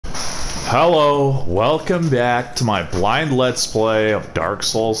Hello, welcome back to my blind let's play of Dark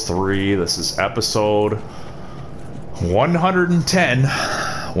Souls 3. This is episode 110.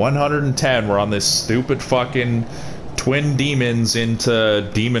 110, we're on this stupid fucking twin demons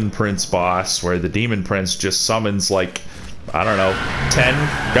into Demon Prince boss, where the Demon Prince just summons like, I don't know, 10,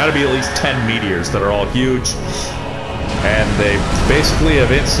 gotta be at least 10 meteors that are all huge. And they basically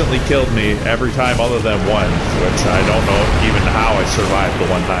have instantly killed me every time other than one, which I don't know even how I survived the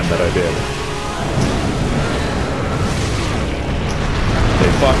one time that I did.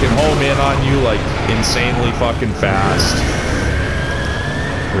 They fucking home in on you like insanely fucking fast.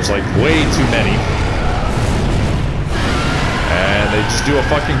 There's like way too many. And they just do a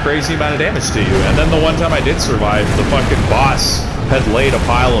fucking crazy amount of damage to you. And then the one time I did survive, the fucking boss had laid a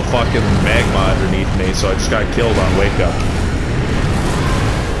pile of fucking magma underneath me, so I just got killed on wake up.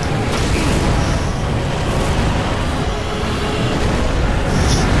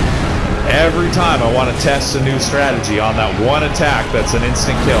 Every time I want to test a new strategy on that one attack that's an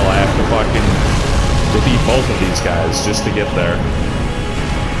instant kill, I have to fucking defeat both of these guys just to get there.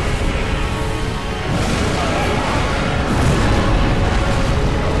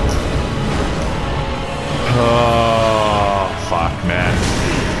 Oh, fuck, man.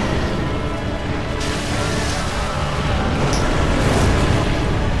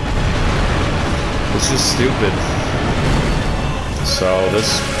 It's just stupid. So this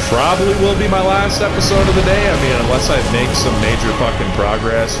probably will be my last episode of the day. I mean, unless I make some major fucking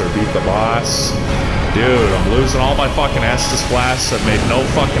progress or beat the boss. Dude, I'm losing all my fucking Estus blasts. I've made no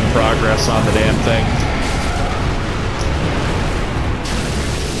fucking progress on the damn thing.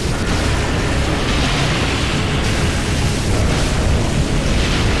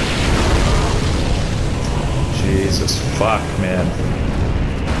 Jesus fuck, man.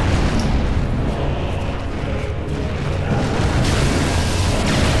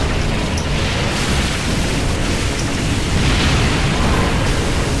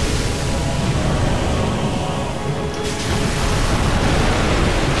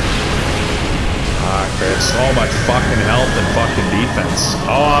 So much fucking health and fucking defense.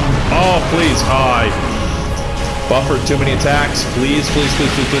 Oh, please. Oh, I buffered too many attacks. Please, please,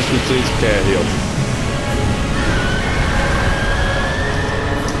 please, please, please, please, please. Okay, I healed.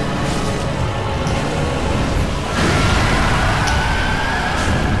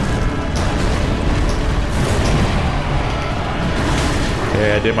 Okay,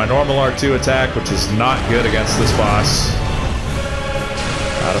 I did my normal R2 attack, which is not good against this boss.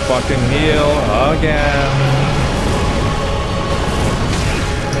 Gotta fucking heal again.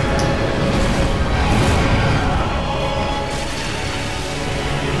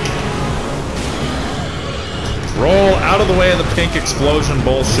 Roll out of the way of the pink explosion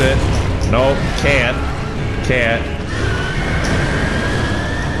bullshit. Nope, can't.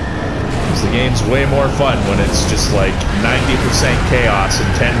 Because the game's way more fun when it's just like 90% chaos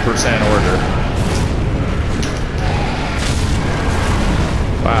and 10% order.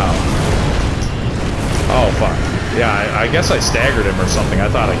 Wow. Oh, fuck. Yeah, I guess I staggered him or something. I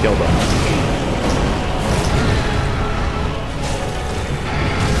thought I killed him.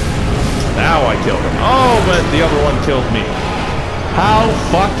 Now I killed him. Oh, but the other one killed me. How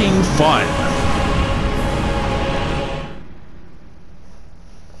fucking fun.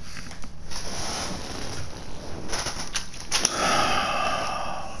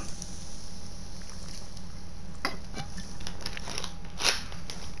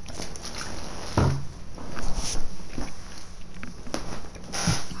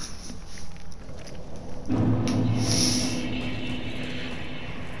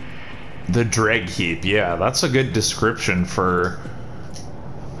 The Dreg Heap, yeah, that's a good description for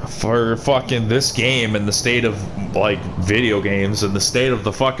fucking this game and the state of, like, video games and the state of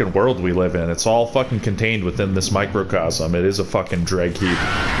the fucking world we live in. It's all fucking contained within this microcosm. It is a fucking Dreg Heap.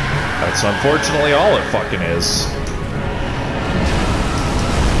 That's unfortunately all it fucking is.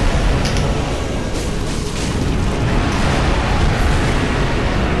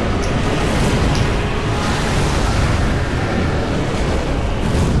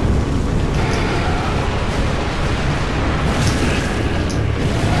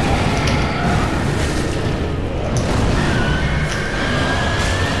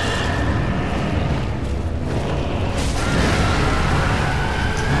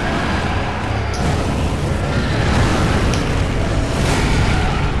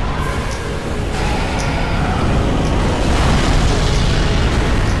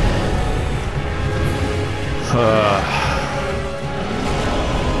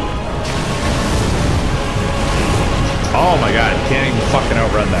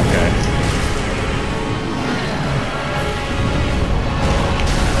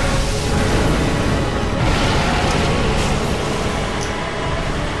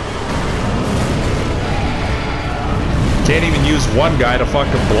 just one guy to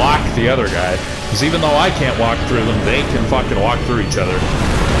fucking block the other guy. Because even though I can't walk through them, they can fucking walk through each other.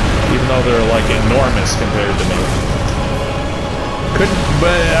 Even though they're, like, enormous compared to me.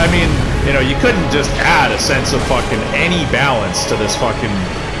 But, I mean, you know, you couldn't just add a sense of fucking any balance to this fucking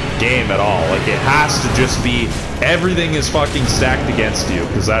game at all. Like, it has to just be everything is fucking stacked against you.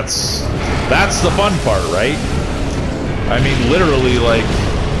 Because that's the fun part, right? I mean, literally, like...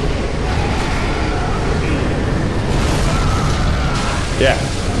 Yeah.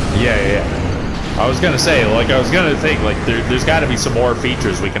 I was gonna say, like, I was gonna think, like, there's gotta be some more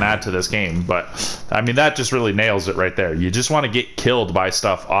features we can add to this game, but, I mean, that just really nails it right there. You just want to get killed by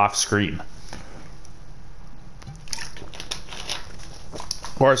stuff off screen.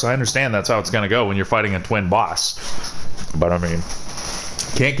 Of course, I understand that's how it's gonna go when you're fighting a twin boss. But, I mean,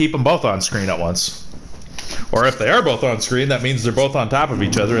 can't keep them both on screen at once. Or if they are both on screen, that means they're both on top of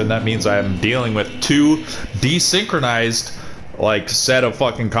each other, and that means I'm dealing with two desynchronized, like, set of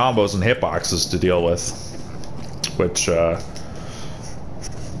fucking combos and hitboxes to deal with. Which, yeah,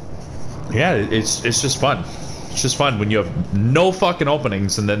 it's just fun. It's just fun when you have no fucking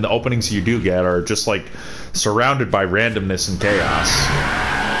openings, and then the openings you do get are just, like, surrounded by randomness and chaos.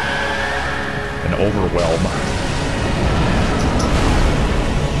 And overwhelm.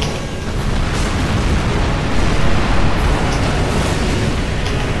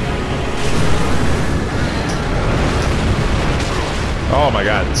 Oh my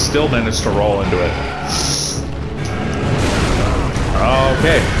god, it still managed to roll into it.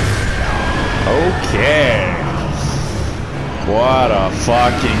 Okay. What a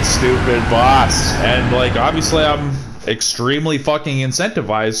fucking stupid boss. And, like, obviously I'm extremely fucking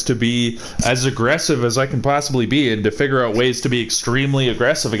incentivized to be as aggressive as I can possibly be and to figure out ways to be extremely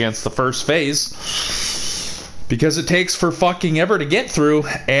aggressive against the first phase. Because it takes for fucking ever to get through,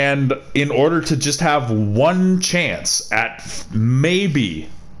 and in order to just have one chance at maybe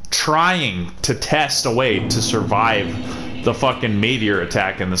trying to test a way to survive the fucking meteor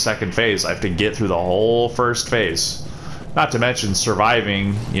attack in the second phase, I have to get through the whole first phase. Not to mention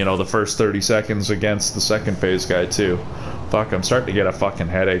surviving, you know, the first 30 seconds against the second phase guy too. Fuck, I'm starting to get a fucking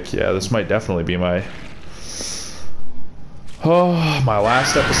headache. Yeah, this might definitely be my... Oh, my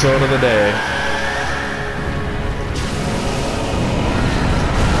last episode of the day.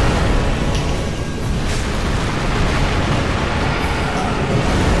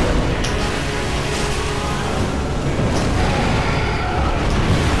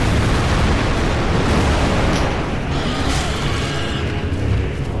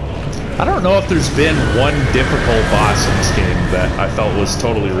 I don't know if there's been one difficult boss in this game that I felt was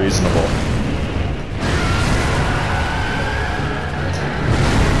totally reasonable.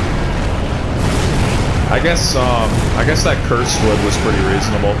 I guess that Curse Wood was pretty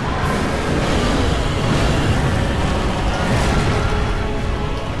reasonable.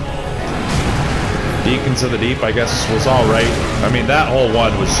 Deacons of the Deep, I guess, was alright. I mean, that whole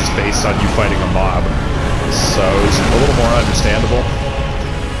one was just based on you fighting a mob, so it was a little more understandable.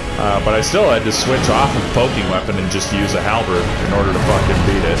 But I still had to switch off of poking weapon and just use a halberd in order to fucking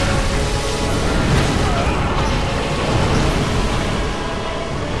beat it.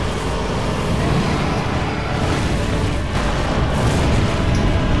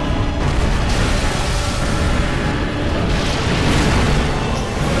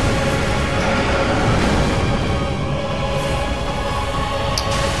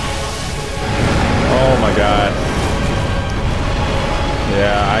 Oh my god.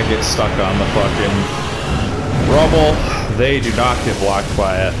 Yeah, I get stuck on the fucking rubble. They do not get blocked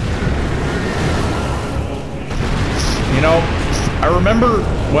by it. You know, I remember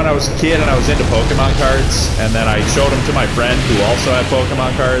when I was a kid and I was into Pokemon cards, and then I showed them to my friend who also had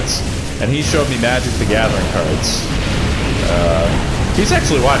Pokemon cards, and he showed me Magic the Gathering cards. He's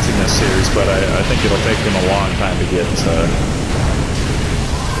actually watching this series, but I think it'll take him a long time to get to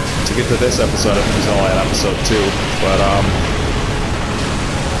this episode. I think he's only on episode 2, but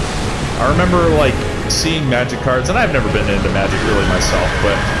I remember, like, seeing Magic cards, and I've never been into Magic really myself,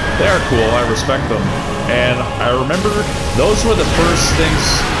 but they are cool, I respect them, and I remember those were the first things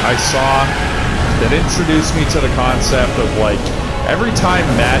I saw that introduced me to the concept of, like, every time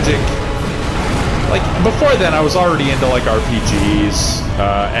Magic, like, before then I was already into, like, RPGs,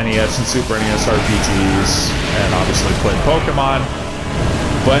 NES and Super NES RPGs, and obviously played Pokemon,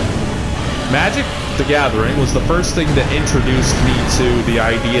 but Magic the Gathering was the first thing that introduced me to the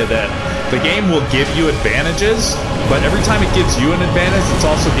idea that the game will give you advantages, but every time it gives you an advantage, it's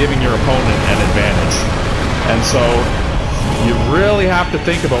also giving your opponent an advantage. And so you really have to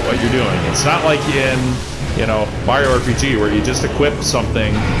think about what you're doing. It's not like in, you know, Mario RPG where you just equip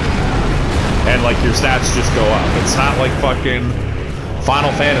something and like your stats just go up. It's not like fucking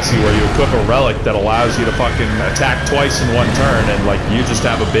Final Fantasy where you equip a relic that allows you to fucking attack twice in one turn and like you just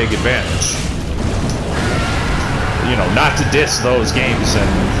have a big advantage. You know, not to diss those games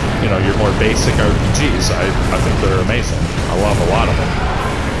and, you know, your more basic RPGs. I think they're amazing. I love a lot of them.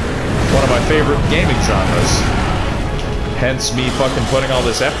 One of my favorite gaming genres. Hence me fucking putting all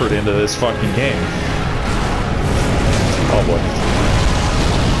this effort into this fucking game. Oh boy.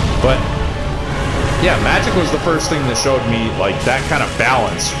 But yeah, Magic was the first thing that showed me like that kind of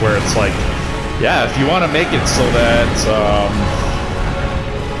balance where it's like, yeah, if you want to make it so that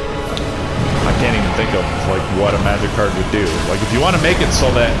I can't even think of like what a Magic card would do. Like if you want to make it so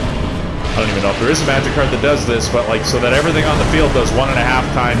that, I don't even know if there is a Magic card that does this, but like so that everything on the field does 1.5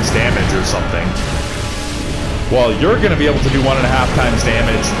 times damage or something. Well, you're going to be able to do 1.5 times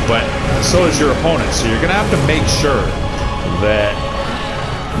damage, but so is your opponent. So you're going to have to make sure that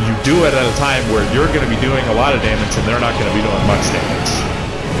you do it at a time where you're going to be doing a lot of damage and they're not going to be doing much damage.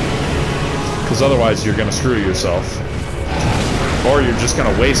 Because otherwise you're going to screw yourself. Or you're just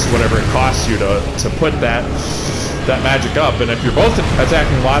going to waste whatever it costs you to put that magic up. And if you're both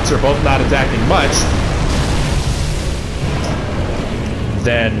attacking lots or both not attacking much,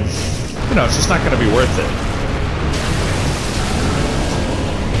 then, you know, it's just not going to be worth it.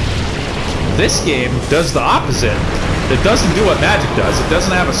 This game does the opposite. It doesn't do what Magic does. It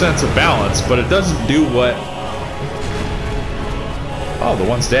doesn't have a sense of balance, but it doesn't do what... Oh, the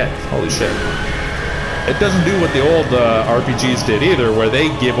one's dead. Holy shit. It doesn't do what the old RPGs did either, where they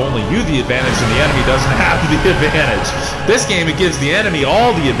give only you the advantage and the enemy doesn't have the advantage. This game, it gives the enemy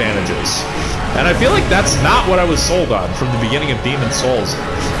all the advantages. And I feel like that's not what I was sold on from the beginning of Demon's Souls.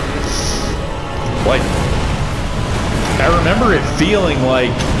 Like, I remember it feeling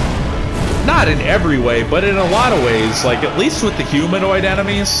like... Not in every way, but in a lot of ways, like at least with the humanoid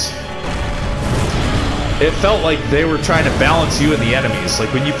enemies, it felt like they were trying to balance you and the enemies.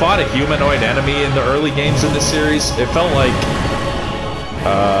 Like when you fought a humanoid enemy in the early games in this series, it felt like,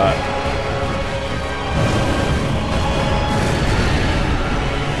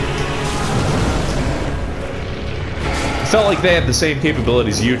 they had the same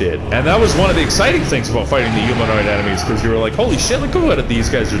capabilities you did. And that was one of the exciting things about fighting the humanoid enemies, because you were like, holy shit, look at what these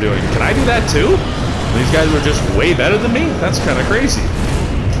guys are doing. Can I do that too? And these guys were just way better than me? That's kind of crazy.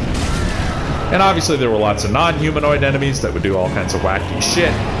 And obviously there were lots of non-humanoid enemies that would do all kinds of wacky shit.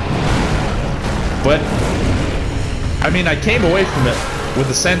 But, I mean, I came away from it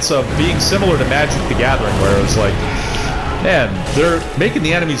with a sense of being similar to Magic the Gathering, where it was like, man, they're making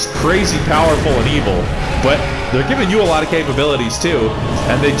the enemies crazy powerful and evil, but they're giving you a lot of capabilities too,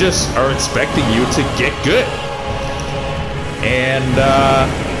 and they just are expecting you to get good. And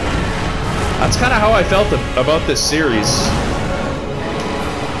that's kind of how I felt about this series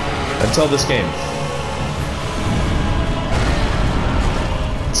until this game.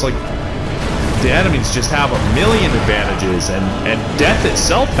 It's like the enemies just have a million advantages, and death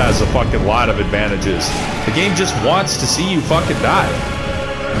itself has a fucking lot of advantages. The game just wants to see you fucking die.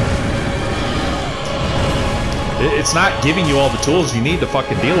 It's not giving you all the tools you need to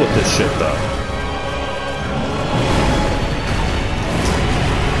fucking deal with this shit, though.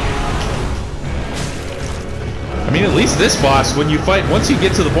 I mean, at least this boss, when you fight, once you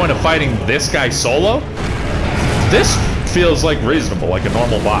get to the point of fighting this guy solo, this feels like reasonable, like a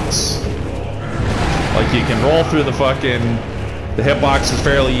normal boss. Like, you can roll through the hitboxes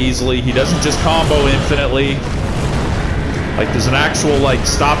fairly easily. He doesn't just combo infinitely. Like, there's an actual, like,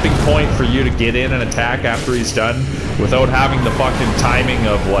 stopping point for you to get in and attack after he's done without having the fucking timing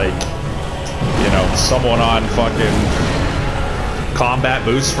of, like, you know, someone on fucking combat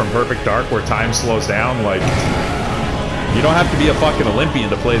boost from Perfect Dark where time slows down. Like, you don't have to be a fucking Olympian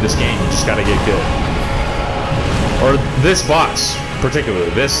to play this game. You just gotta get good. Or this boss, particularly.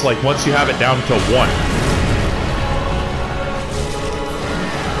 This, like, once you have it down to 1.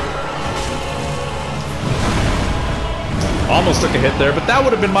 Almost took a hit there, but that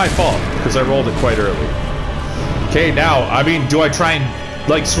would have been my fault, because I rolled it quite early. Okay, now, I mean, do I try and,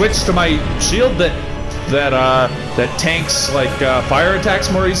 like, switch to my shield that tanks, like, fire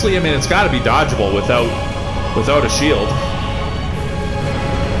attacks more easily? I mean, it's gotta be dodgeable without a shield.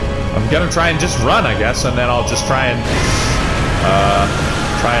 I'm gonna try and just run, I guess, and then I'll just try and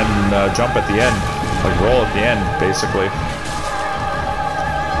jump at the end. Like, roll at the end, basically.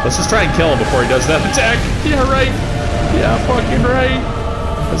 Let's just try and kill him before he does that attack. Yeah, right. Yeah, fucking right.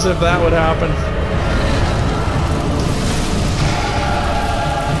 As if that would happen.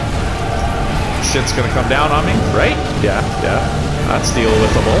 Shit's gonna come down on me, right? Yeah. That's deal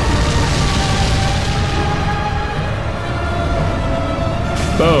withable.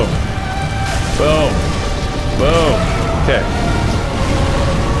 Boom. Boom. Boom. Okay.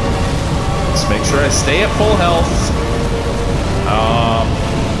 Let's make sure I stay at full health.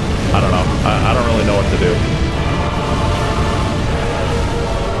 I don't know. I don't really know what to do.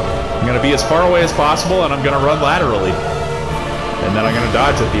 I'm going to be as far away as possible, and I'm going to run laterally. And then I'm going to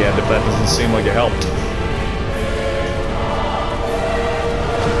dodge at the end if that doesn't seem like it helped.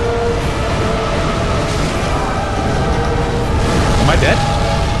 Am I dead?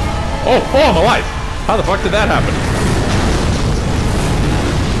 Oh, I'm alive. How the fuck did that happen?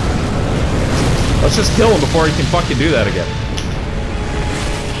 Let's just kill him before he can fucking do that again.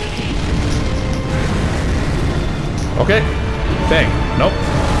 Okay. Bang. Nope.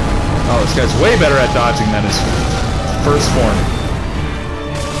 Oh, this guy's way better at dodging than his first form.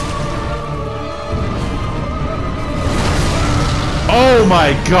 Oh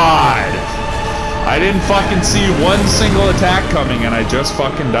my god! I didn't fucking see one single attack coming and I just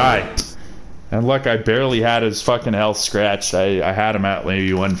fucking died. And look, I barely had his fucking health scratched. I had him at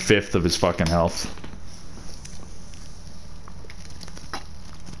maybe 1/5 of his fucking health.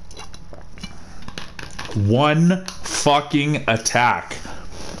 One fucking attack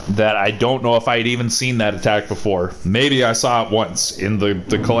that I don't know if I'd even seen that attack before. Maybe I saw it once in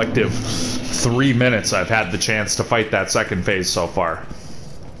the collective 3 minutes I've had the chance to fight that second phase so far.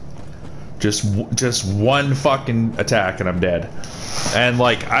 Just one fucking attack and I'm dead. And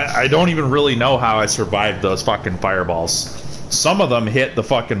like, I don't even really know how I survived those fucking fireballs. Some of them hit the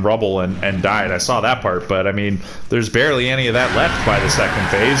fucking rubble and died. I saw that part, but I mean, there's barely any of that left by the second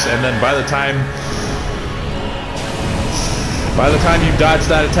phase, and then by the time you've dodged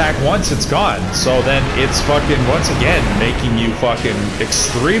that attack once, it's gone. So then it's fucking, once again, making you fucking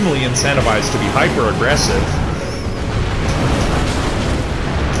extremely incentivized to be hyper-aggressive.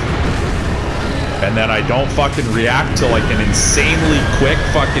 And then I don't fucking react to like an insanely quick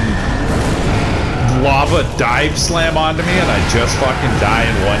fucking lava dive slam onto me, and I just fucking die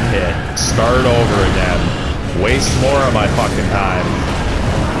in one hit. Start over again. Waste more of my fucking time.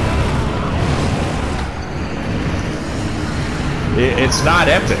 It's not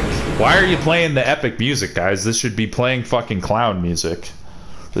epic. Why are you playing the epic music, guys? This should be playing fucking clown music.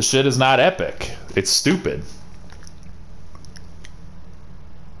 This shit is not epic. It's stupid.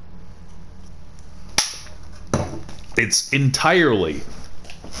 It's entirely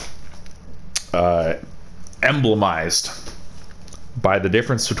emblemized by the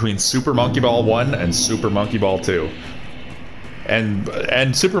difference between Super Monkey Ball 1 and Super Monkey Ball 2.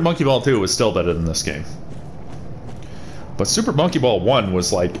 And Super Monkey Ball 2 was still better than this game. But Super Monkey Ball 1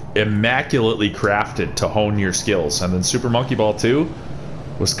 was like immaculately crafted to hone your skills, and then Super Monkey Ball 2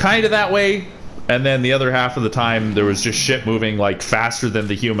 was kind of that way, and then the other half of the time there was just shit moving like faster than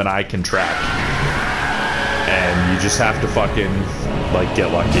the human eye can track. And you just have to fucking like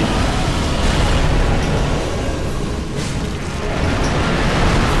get lucky.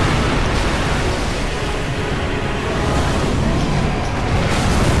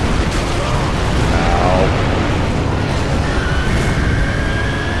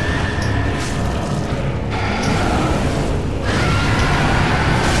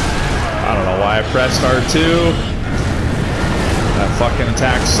 Pressed R2. That fucking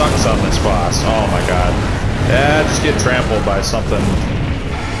attack sucks on this boss. Oh my god. Yeah, just get trampled by something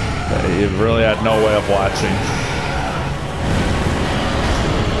that you really had no way of watching.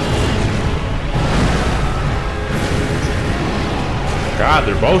 God,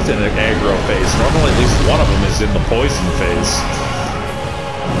 they're both in the aggro phase. Normally at least one of them is in the poison phase.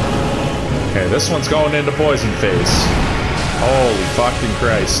 Okay, this one's going into poison phase. Holy fucking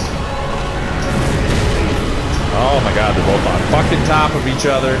Christ. Oh my god, they're both on fucking top of each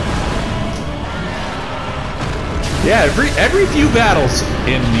other. Yeah, every few battles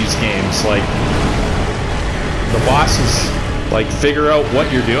in these games, like, the bosses, like, figure out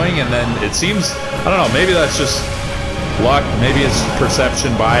what you're doing, and then it seems, I don't know, maybe that's just luck, maybe it's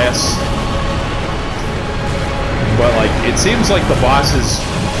perception bias, but, like, it seems like the bosses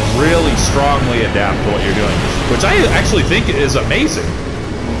really strongly adapt to what you're doing, which I actually think is amazing.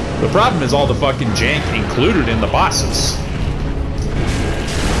 The problem is all the fucking jank included in the bosses.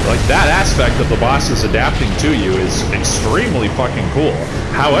 Like, that aspect of the bosses adapting to you is extremely fucking cool.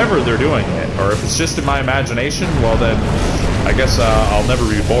 However they're doing it, or if it's just in my imagination, well then, I guess I'll never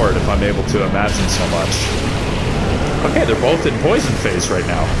be bored if I'm able to imagine so much. Okay, they're both in poison phase right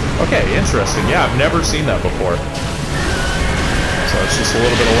now. Okay, interesting. Yeah, I've never seen that before. So it's just a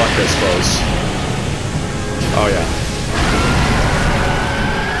little bit of luck, I suppose. Oh yeah.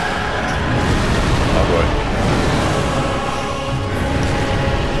 Oh boy.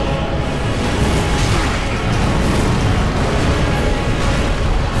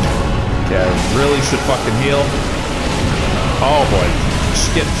 Yeah, Everybody should fucking heal. Oh boy.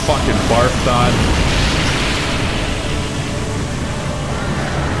 Just getting fucking barfed on.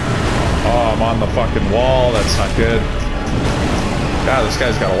 Oh, I'm on the fucking wall. That's not good. God, this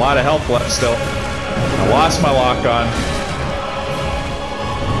guy's got a lot of health left still. I lost my lock on.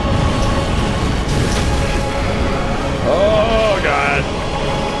 Oh, God.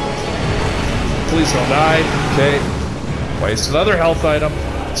 Please don't die. Okay. Waste another health item.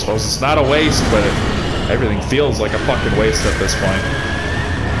 I suppose it's not a waste, but everything feels like a fucking waste at this point.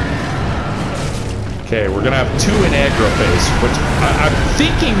 Okay, we're gonna have 2 in aggro phase, which I'm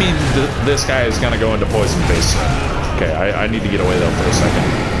thinking means this guy is gonna go into poison phase soon. Okay, I need to get away though for a second.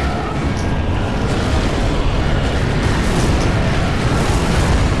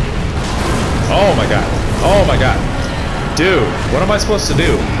 Oh my god. Oh my god. Dude, what am I supposed to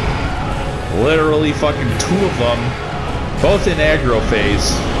do? Literally fucking 2 of them, both in aggro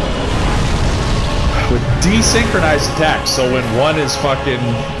phase, with desynchronized attacks, so when one is fucking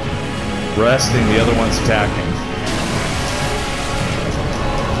resting, the other one's attacking.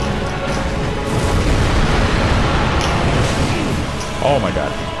 Oh my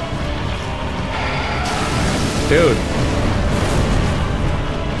god. Dude.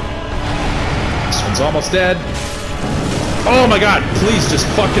 This one's almost dead. Oh my god, please just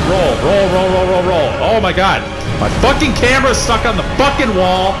fucking roll. Roll, roll, roll, roll, roll. Oh my god. My fucking camera's stuck on the fucking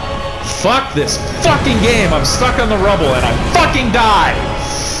wall. Fuck this fucking game. I'm stuck on the rubble and I fucking die.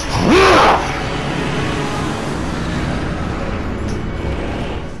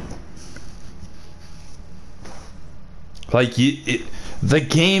 Like, the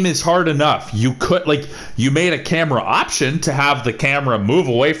game is hard enough. You could, like, you made a camera option to have the camera move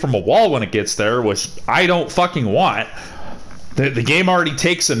away from a wall when it gets there, which I don't fucking want. The game already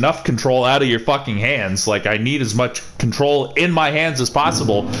takes enough control out of your fucking hands. Like, I need as much control in my hands as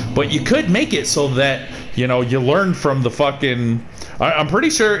possible. But you could make it so that, you know, you learn from the fucking... I'm pretty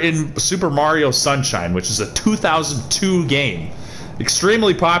sure in Super Mario Sunshine, which is a 2002 game,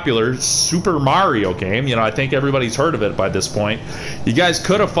 extremely popular Super Mario game, you know, I think everybody's heard of it by this point. You guys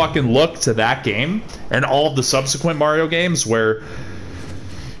could have fucking looked to that game and all of the subsequent Mario games where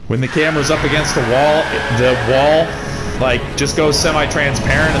when the camera's up against the wall like just goes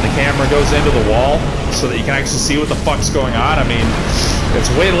semi-transparent and the camera goes into the wall so that you can actually see what the fuck's going on. I mean, it's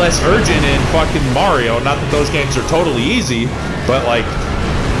way less urgent in fucking Mario. Not that those games are totally easy, but like,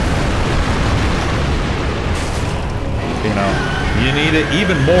 you know, you need it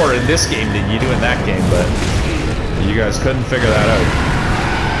even more in this game than you do in that game, but you guys couldn't figure that out.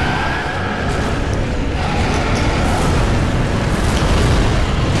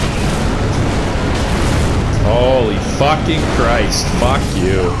 Holy fucking Christ. Fuck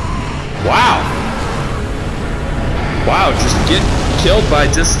you. Wow. Wow, just get killed by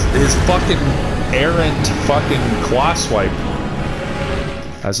just his fucking errant fucking claw swipe.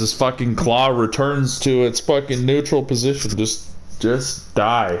 As his fucking claw returns to its fucking neutral position, just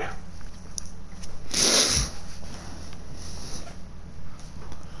die.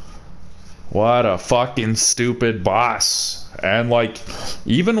 What a fucking stupid boss. And like,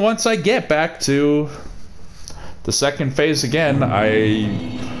 even once I get back to the second phase again, I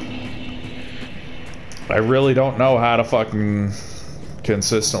really don't know how to fucking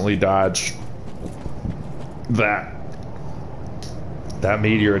consistently dodge that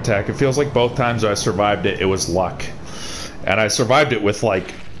meteor attack. It feels like both times I survived it, it was luck. And I survived it with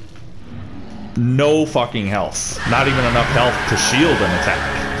like no fucking health. Not even enough health to shield an attack.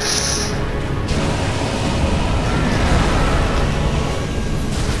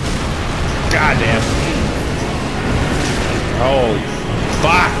 God damn. Holy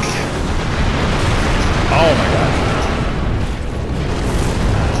fuck. Oh my god.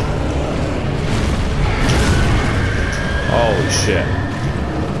 Holy shit.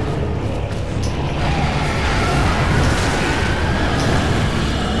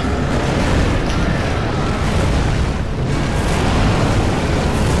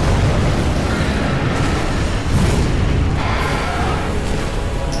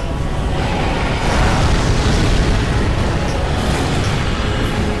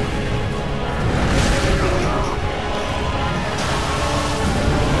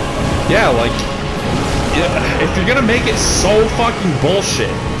 Yeah, like, if you're gonna make it so fucking bullshit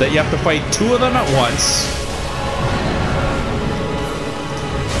that you have to fight 2 of them at once,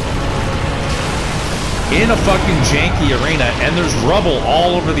 in a fucking janky arena, and there's rubble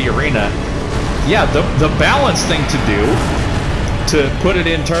all over the arena, yeah, the balanced thing to do, to put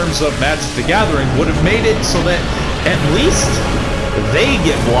it in terms of Magic the Gathering, would have made it so that at least they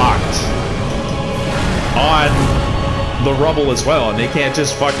get blocked on the rubble as well, and they can't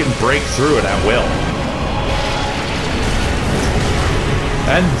just fucking break through it at will.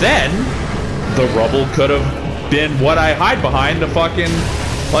 And then the rubble could have been what I hide behind to fucking,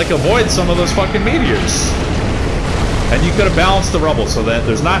 like, avoid some of those fucking meteors. And you could have balanced the rubble so that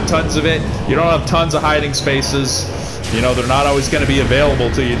there's not tons of it. You don't have tons of hiding spaces. You know, they're not always going to be available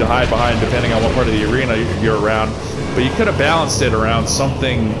to you to hide behind depending on what part of the arena you're around. But you could have balanced it around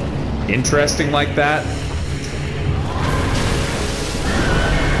something interesting like that.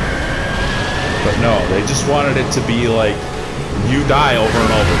 But no, they just wanted it to be like, you die over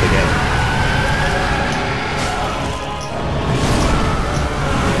and over again.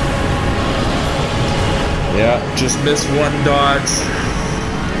 Yeah, just miss one dodge.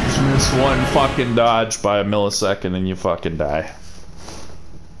 Just miss one fucking dodge by a millisecond and you fucking die.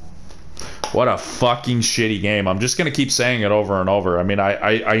 What a fucking shitty game. I'm just gonna keep saying it over and over. I mean,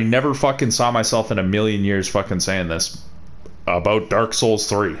 I never fucking saw myself in a million years fucking saying this about Dark Souls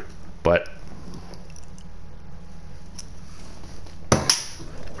 3. But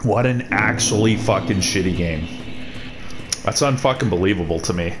what an actually fucking shitty game. That's unfucking believable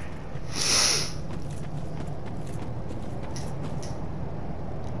to me.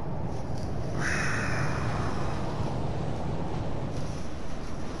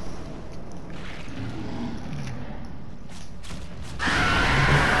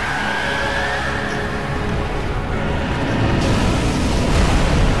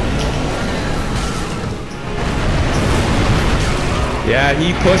 Yeah,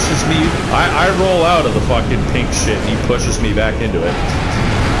 he pushes me. I roll out of the fucking pink shit and he pushes me back into it.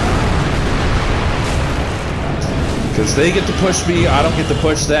 Because they get to push me, I don't get to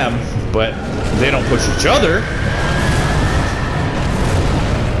push them, but they don't push each other.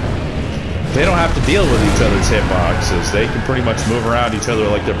 They don't have to deal with each other's hitboxes. They can pretty much move around each other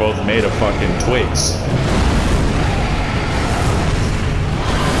like they're both made of fucking twigs.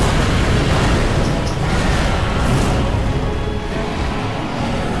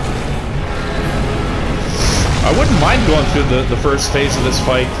 I wouldn't mind going through the first phase of this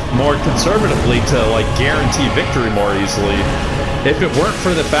fight more conservatively to, like, guarantee victory more easily if it weren't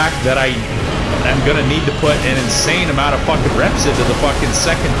for the fact that I am gonna need to put an insane amount of fucking reps into the fucking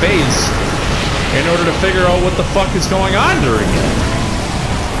second phase in order to figure out what the fuck is going on during it.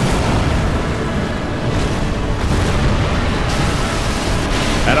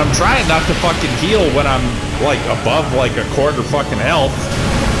 And I'm trying not to fucking heal when I'm, like, above, like, a quarter fucking health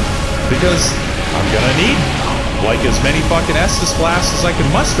because I'm gonna need like as many fucking Estus blasts as I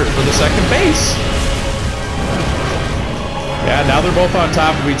can muster for the second base. Yeah, now they're both on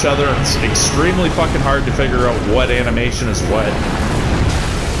top of each other. It's extremely fucking hard to figure out what animation is what.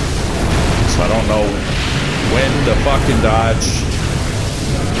 So I don't know when to fucking dodge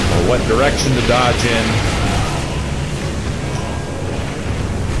or what direction to dodge in.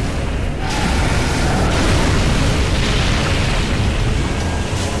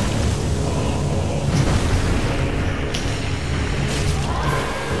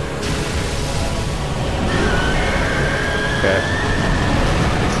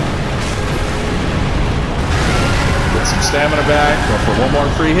 Stamina back, go for one more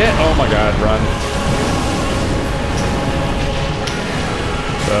free hit. Oh my god, run.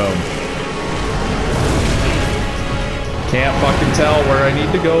 Boom. Can't fucking tell where I need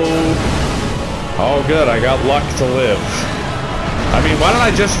to go. Oh good, I got luck to live. I mean, why don't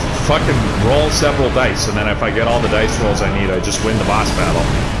I just fucking roll several dice, and then if I get all the dice rolls I need, I just win the boss battle.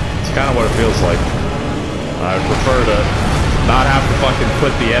 It's kind of what it feels like. I prefer to not have to fucking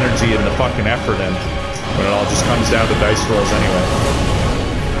put the energy and the fucking effort in. But it all just comes down to dice rolls anyway.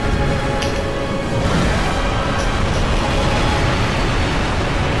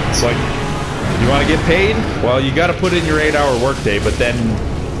 It's like, you want to get paid? Well, you got to put in your 8-hour workday, but then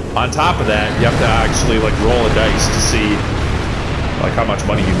on top of that, you have to actually like roll a dice to see like how much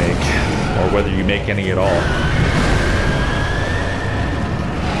money you make, or whether you make any at all.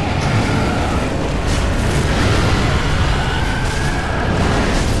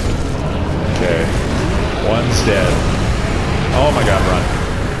 Okay. One's dead. Oh my god, run.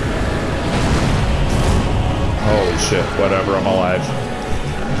 Holy shit, whatever, I'm alive.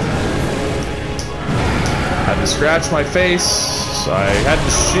 Had to scratch my face, so I had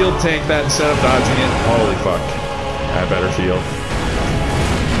to shield tank that instead of dodging it. Holy fuck. I better feel.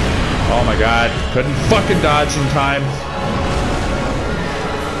 Oh my god, couldn't fucking dodge in time.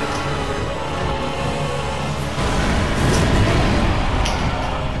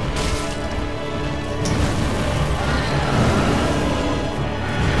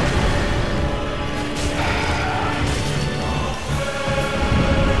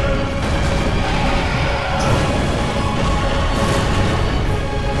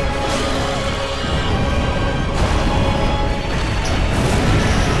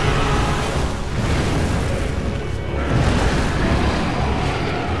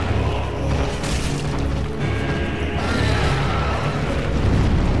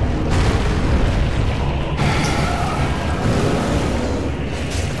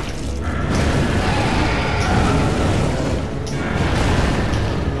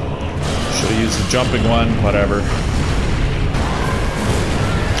 use the jumping one, whatever.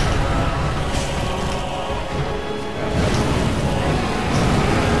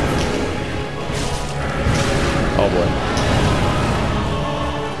 Oh boy.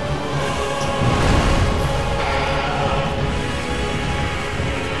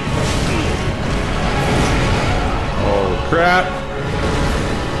 Holy crap.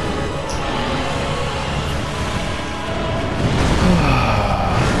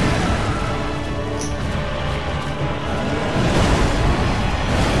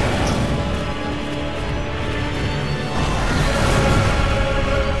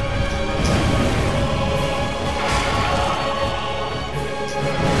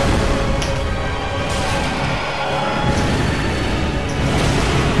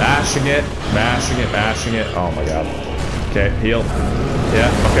 Mashing it. Oh my god. Okay, heal. Yeah,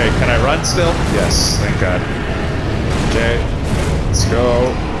 okay, can I run still? Yes, thank god. Okay, let's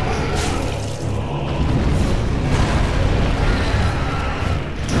go.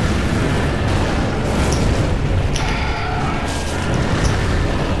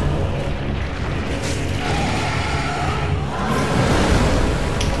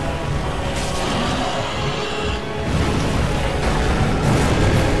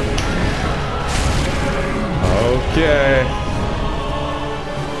 Okay.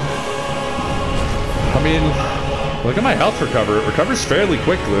 I mean, look at my health recover. It recovers fairly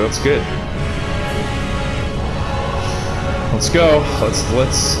quickly. That's good. Let's go. Let's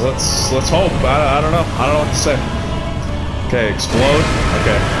hope. I don't know. I don't know what to say. Okay, explode.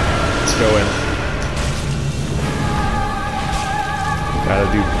 Okay, let's go in. Gotta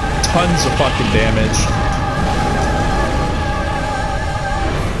do tons of fucking damage.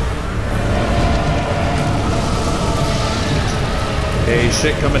 Hey,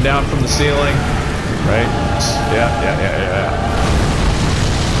 shit coming down from the ceiling. Right? Yeah.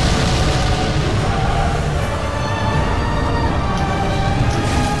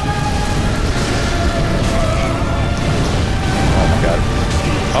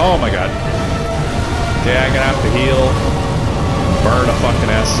 Oh my god. Okay, I'm gonna have to heal. Burn a fucking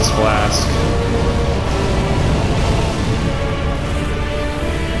Estus Flask.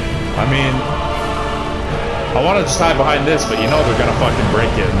 I mean, I want to just hide behind this, but you know they're gonna fucking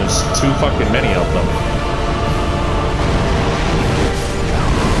break it, and there's too fucking many of them.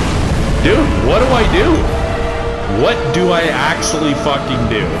 Dude, what do I do? What do I actually fucking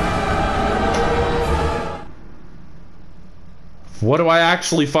do? What do I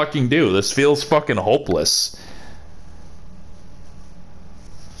actually fucking do? This feels fucking hopeless.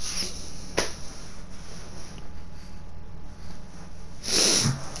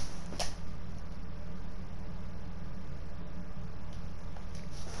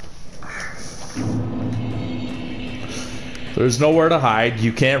 There's nowhere to hide.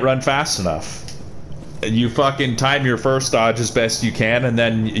 You can't run fast enough. You fucking time your first dodge as best you can, and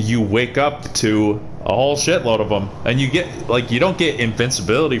then you wake up to a whole shitload of them. And you get, like, you don't get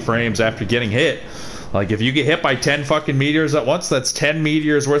invincibility frames after getting hit. Like, if you get hit by 10 fucking meteors at once, that's 10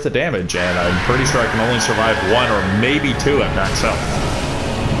 meteors worth of damage. And I'm pretty sure I can only survive 1 or maybe 2 at max health.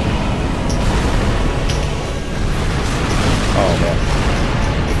 Oh, man.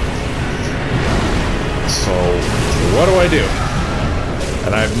 So, what do I do?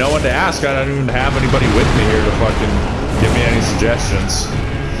 And I have no one to ask. I don't even have anybody with me here to fucking give me any suggestions.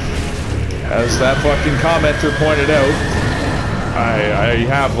 As that fucking commenter pointed out, I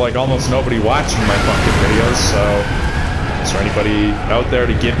have like almost nobody watching my fucking videos, so is there anybody out there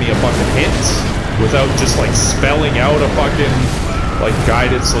to give me a fucking hint without just like spelling out a fucking like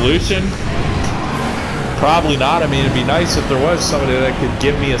guided solution? Probably not. I mean, it'd be nice if there was somebody that could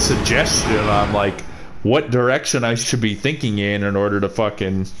give me a suggestion on like what direction I should be thinking in order to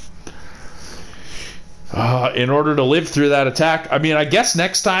fucking in order to live through that attack. I mean, I guess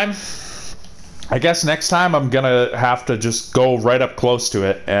next time I'm gonna have to just go right up close to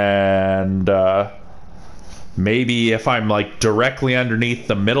it, and maybe if I'm like directly underneath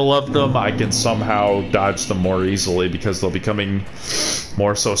the middle of them, I can somehow dodge them more easily because they'll be coming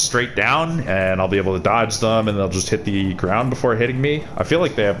more so straight down, and I'll be able to dodge them, and they'll just hit the ground before hitting me. I feel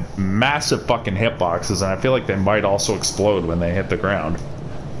like they have massive fucking hitboxes, and I feel like they might also explode when they hit the ground.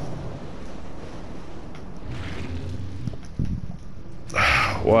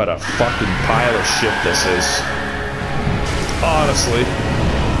 What a fucking pile of shit this is. Honestly.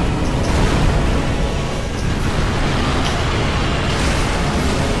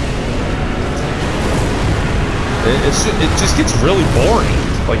 It just gets really boring.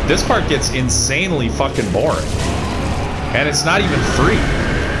 Like, this part gets insanely fucking boring. And it's not even free.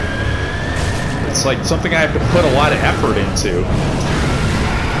 It's like something I have to put a lot of effort into.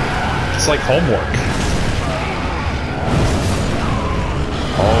 It's like homework.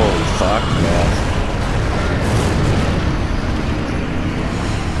 Holy fuck, man.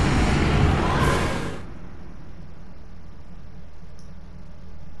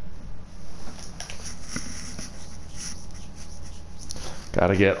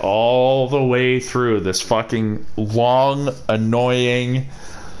 Gotta get all the way through this fucking long, annoying,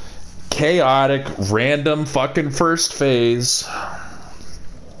 chaotic, random fucking first phase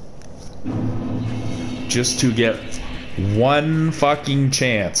just to get one fucking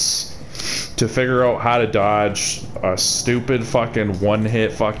chance to figure out how to dodge a stupid fucking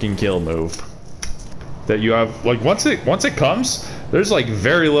one-hit fucking kill move that you have. Like, once it comes, there's like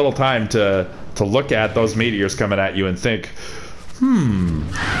very little time to look at those meteors coming at you and think,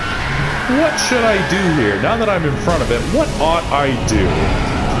 what should I do here? Now that I'm in front of it, what ought I do?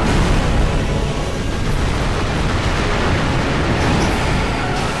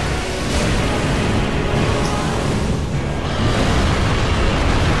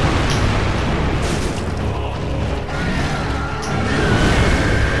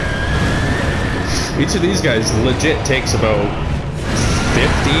 Each of these guys legit takes about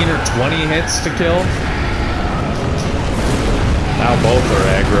 15 or 20 hits to kill. Now both are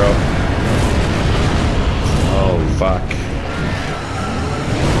aggro. Oh, fuck.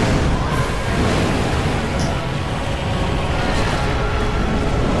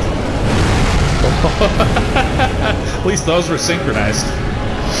 At least those were synchronized. 1,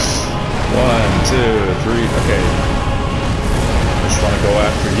 2, 3. Okay. Just want to go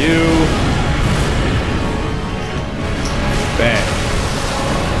after you. Bang.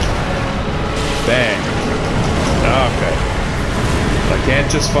 Bang. Okay. I can't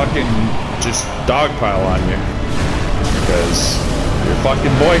just fucking dogpile on you, because your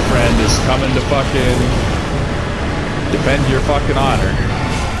fucking boyfriend is coming to fucking defend your fucking honor.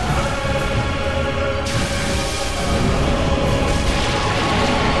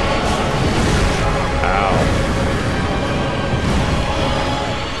 Ow.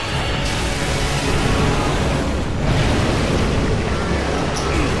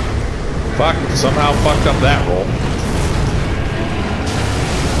 Fuck, somehow fucked up that roll.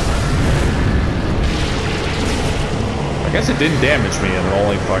 I guess it didn't damage me and it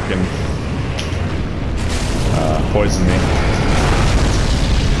only fucking poisoned me.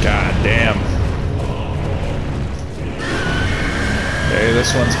 God damn. Okay,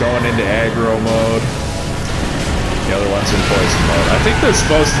 this one's going into aggro mode. The other one's in poison mode. I think they're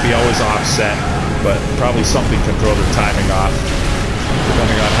supposed to be always offset, but probably something can throw their timing off,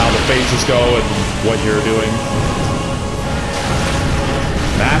 depending on how the phases go and what you're doing.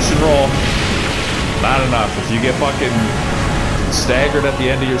 Mash and roll. Not enough. If you get fucking staggered at the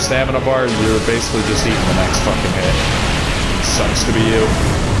end of your stamina bar, you're basically just eating the next fucking hit. Sucks to be you.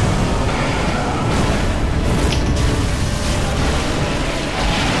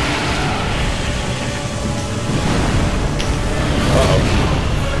 Uh-oh.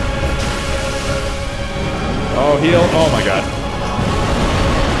 Oh, heal. Oh my god.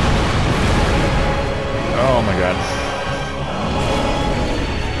 Oh my god.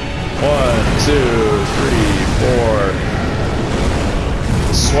 1, 2, 3, 4.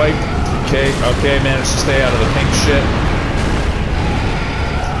 Swipe. Okay, managed to stay out of the pink shit.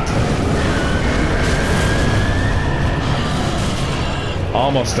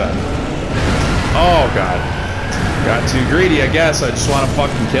 Almost done. Oh god. Got too greedy, I guess. I just want to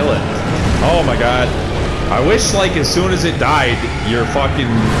fucking kill it. Oh my god. I wish, like, as soon as it died, your fucking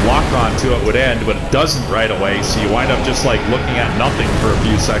lock-on to it would end, but it doesn't right away, so you wind up just, like, looking at nothing for a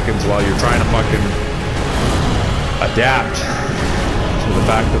few seconds while you're trying to fucking adapt to the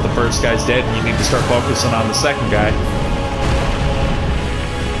fact that the first guy's dead and you need to start focusing on the second guy.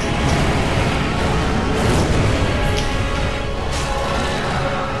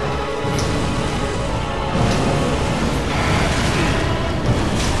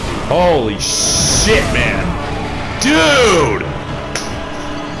 Holy shit, man. Dude!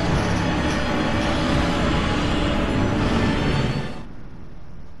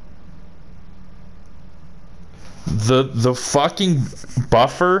 The fucking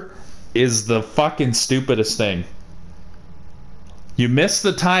buffer is the fucking stupidest thing. You missed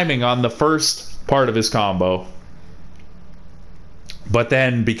the timing on the first part of his combo. But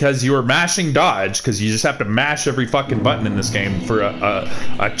then, because you were mashing dodge, because you just have to mash every fucking button in this game for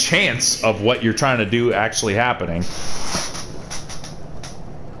a chance of what you're trying to do actually happening.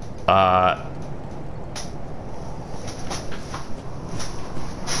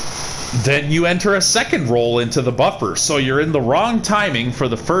 then you enter a second roll into the buffer. So you're in the wrong timing for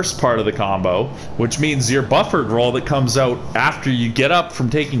the first part of the combo, which means your buffered roll that comes out after you get up from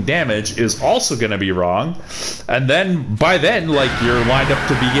taking damage is also going to be wrong. And then, by then, like, you're lined up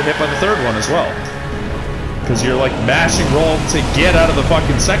to be hit by the third one as well. Because you're, like, mashing roll to get out of the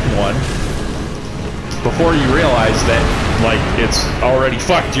fucking second one before you realize that, like, it's already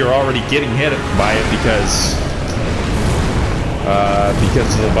fucked. You're already getting hit by it because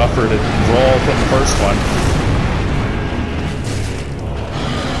of the buffer to roll from the first one.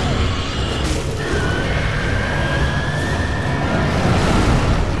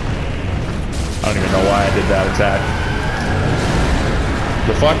 I don't even know why I did that attack.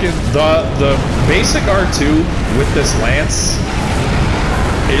 The fucking, the basic R2 with this lance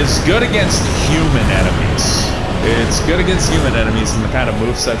is good against human enemies. It's good against human enemies and the kind of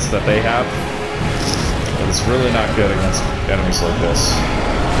movesets that they have. But it's really not good against enemies like this.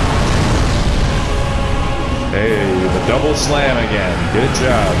 Hey, the double slam again. Good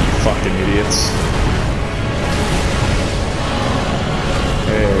job, you fucking idiots.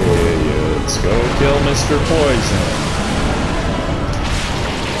 Hey, let's go kill Mr. Poison.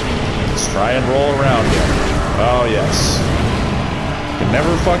 Let's try and roll around him. Oh, yes. Can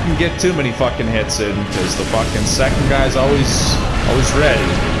never fucking get too many fucking hits in, because the fucking second guy's always ready.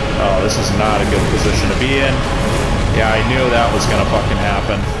 Oh, this is not a good position to be in. Yeah, I knew that was gonna fucking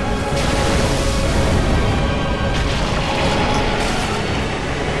happen.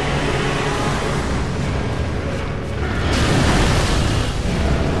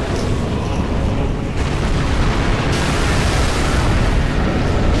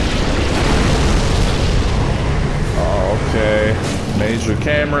 Okay, major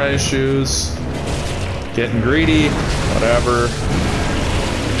camera issues. Getting greedy, whatever.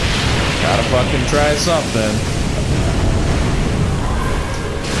 Gotta fucking try something.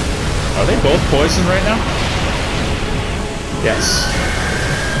 Are they both poisoned right now? Yes.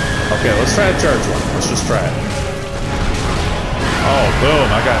 Okay, let's try to charge one. Let's just try it. Oh, boom,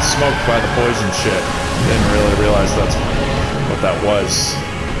 I got smoked by the poison shit. Didn't really realize that's what that was.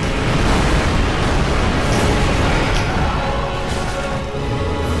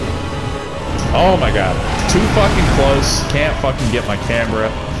 Oh my god. Too fucking close. Can't fucking get my camera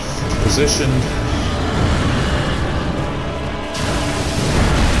positioned.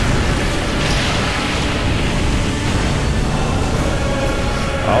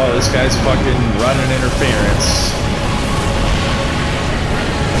 Oh, this guy's fucking running interference.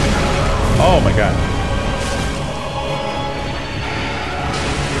 Oh my god.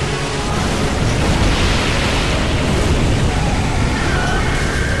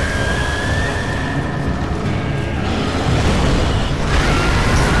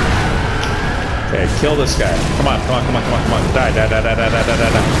 Okay, kill this guy. Come on, come on, come on, come on, come on. Die, die, die, die, die, die,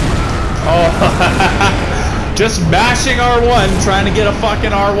 die, die. Oh, just mashing R1, trying to get a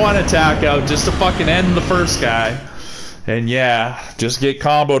fucking R1 attack out just to fucking end the first guy. And yeah, just get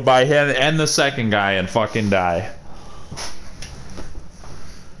comboed by him and the second guy and fucking die.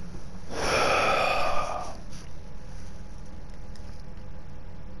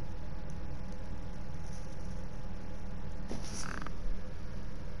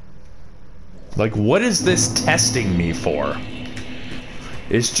 Like, what is this testing me for?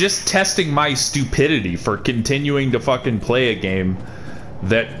 It's just testing my stupidity for continuing to fucking play a game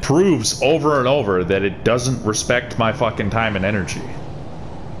that proves over and over that it doesn't respect my fucking time and energy.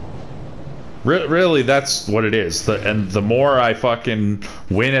 Really, that's what it is. And the more I fucking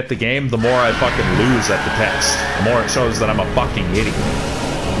win at the game, the more I fucking lose at the test. The more it shows that I'm a fucking idiot.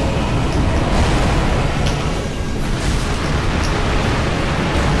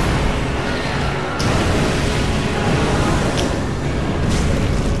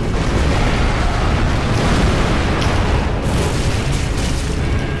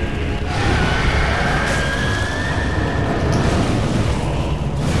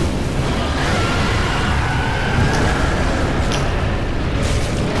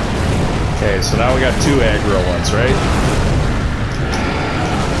 So now we got two aggro ones, right?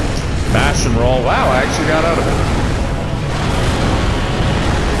 Mash and roll. Wow, I actually got out of it.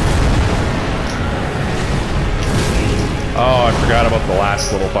 Oh, I forgot about the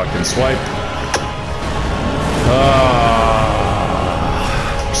last little fucking swipe.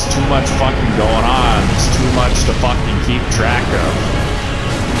 There's too much fucking going on. There's too much to fucking keep track of.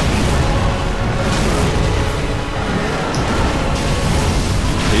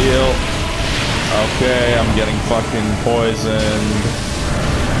 Heal. Okay, I'm getting fucking poisoned.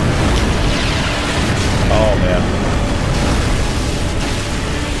 Oh, man.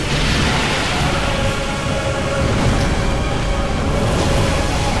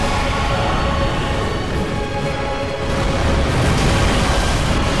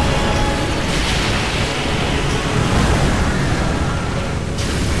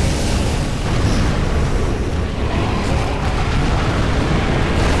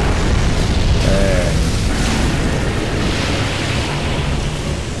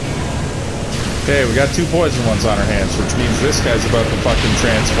 Okay, we got 2 poison ones on our hands, which means this guy's about to fucking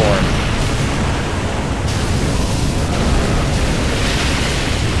transform.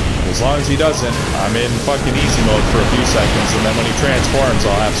 As long as he doesn't, I'm in fucking easy mode for a few seconds, and then when he transforms,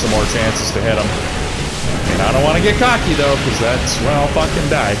 I'll have some more chances to hit him. And I don't want to get cocky, though, because that's when I'll fucking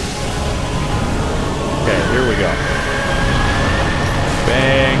die. Okay, here we go.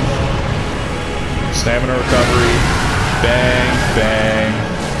 Bang. Stamina recovery. Bang, bang.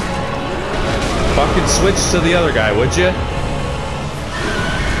 Fucking switch to the other guy, would you?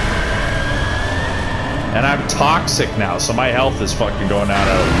 And I'm toxic now, so my health is fucking going down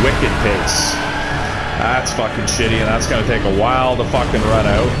at a wicked pace. That's fucking shitty, and that's gonna take a while to fucking run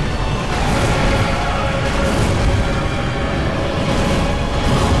out.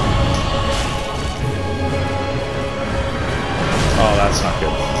 Oh, that's not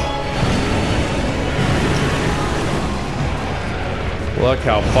good. Look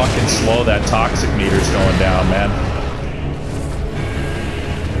how fucking slow that toxic meter's going down, man.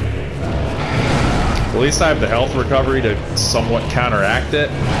 At least I have the health recovery to somewhat counteract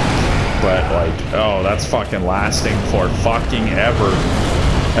it. But, like, oh, that's fucking lasting for fucking ever.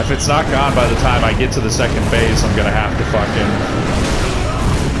 If it's not gone by the time I get to the second phase, I'm gonna have to fucking...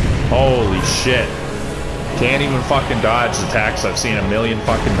 Holy shit. Can't even fucking dodge attacks I've seen a million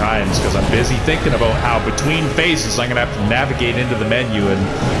fucking times because I'm busy thinking about how between phases I'm gonna have to navigate into the menu and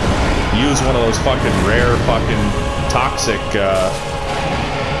use one of those fucking rare fucking toxic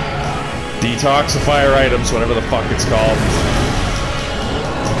detoxifier items, whatever the fuck it's called.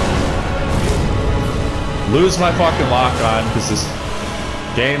 Lose my fucking lock on because this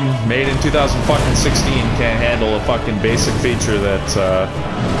game made in 2016 can't handle a fucking basic feature that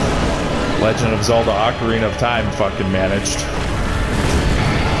Legend of Zelda Ocarina of Time fucking managed.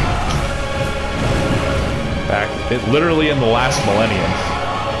 Literally in the last millennium.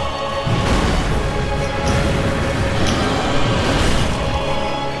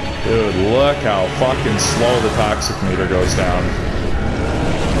 Dude, look how fucking slow the toxic meter goes down.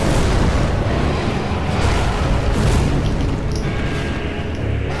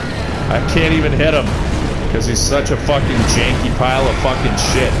 I can't even hit him because he's such a fucking janky pile of fucking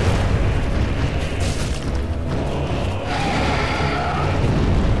shit.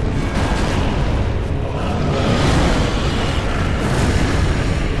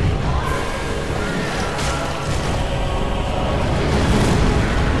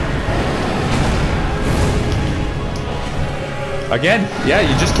 Again, yeah,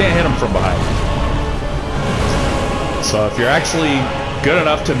 you just can't hit him from behind. So if you're actually good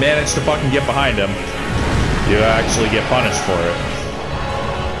enough to manage to fucking get behind him, you actually get punished for it.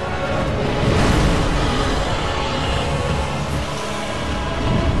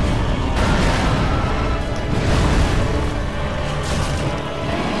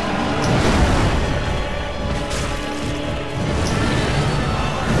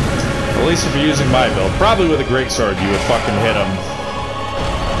 At least if you're using my build, probably with a greatsword, you would fucking hit him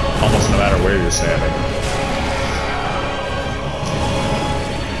almost no matter where you're standing.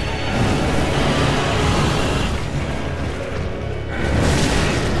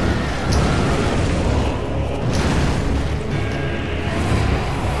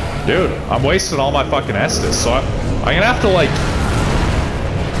 Dude, I'm wasting all my fucking Estus, so I'm gonna have to, like...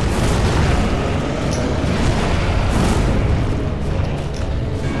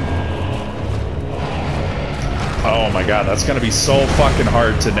 Oh my god, that's gonna be so fucking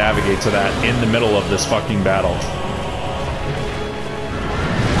hard to navigate to that in the middle of this fucking battle.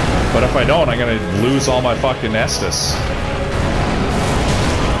 But if I don't, I'm gonna lose all my fucking Estus.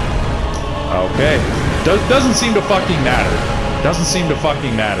 Okay. Doesn't seem to fucking matter. Doesn't seem to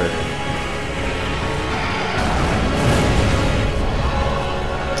fucking matter.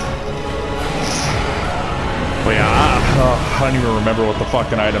 But yeah, I don't even remember what the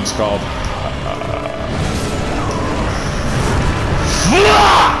fucking item's called.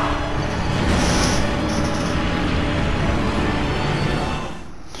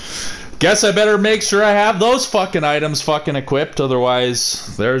 Guess I better make sure I have those fucking items fucking equipped,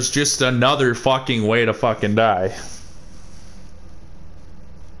 otherwise there's just another fucking way to fucking die.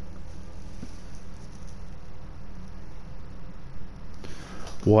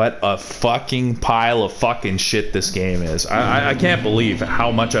 What a fucking pile of fucking shit this game is. I can't believe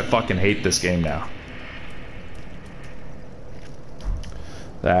how much I fucking hate this game now.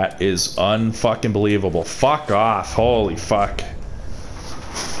 That is unfucking believable. Fuck off. Holy fuck.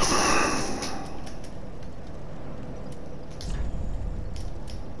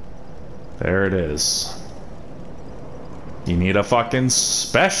 There it is. You need a fucking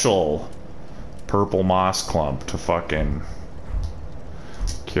special purple moss clump to fucking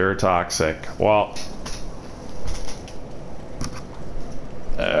Cure toxic. Well,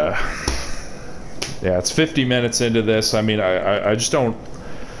 yeah, it's 50 minutes into this. I mean, I just don't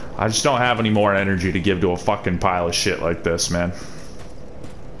have any more energy to give to a fucking pile of shit like this, man.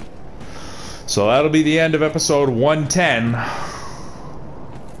 So that'll be the end of episode 110.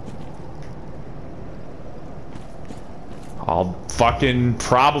 I'll fucking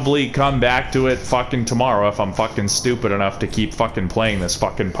probably come back to it fucking tomorrow if I'm fucking stupid enough to keep fucking playing this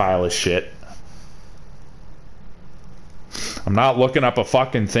fucking pile of shit. I'm not looking up a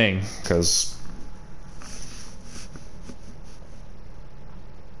fucking thing, because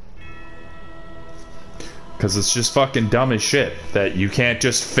it's just fucking dumb as shit that you can't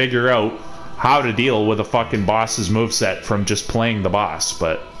just figure out how to deal with a fucking boss's moveset from just playing the boss,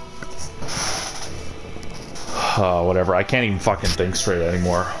 but whatever. I can't even fucking think straight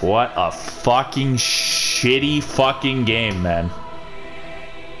anymore. What a fucking shitty fucking game, man.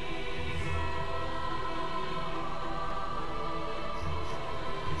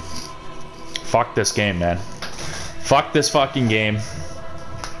 Fuck this game, man. Fuck this fucking game.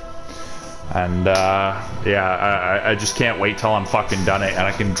 And, yeah, I just can't wait till I'm fucking done it and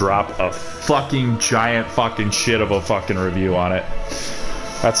I can drop a fucking giant fucking shit of a fucking review on it.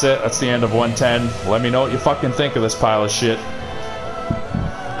 That's it. That's the end of 110. Let me know what you fucking think of this pile of shit.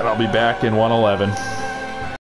 And I'll be back in 111.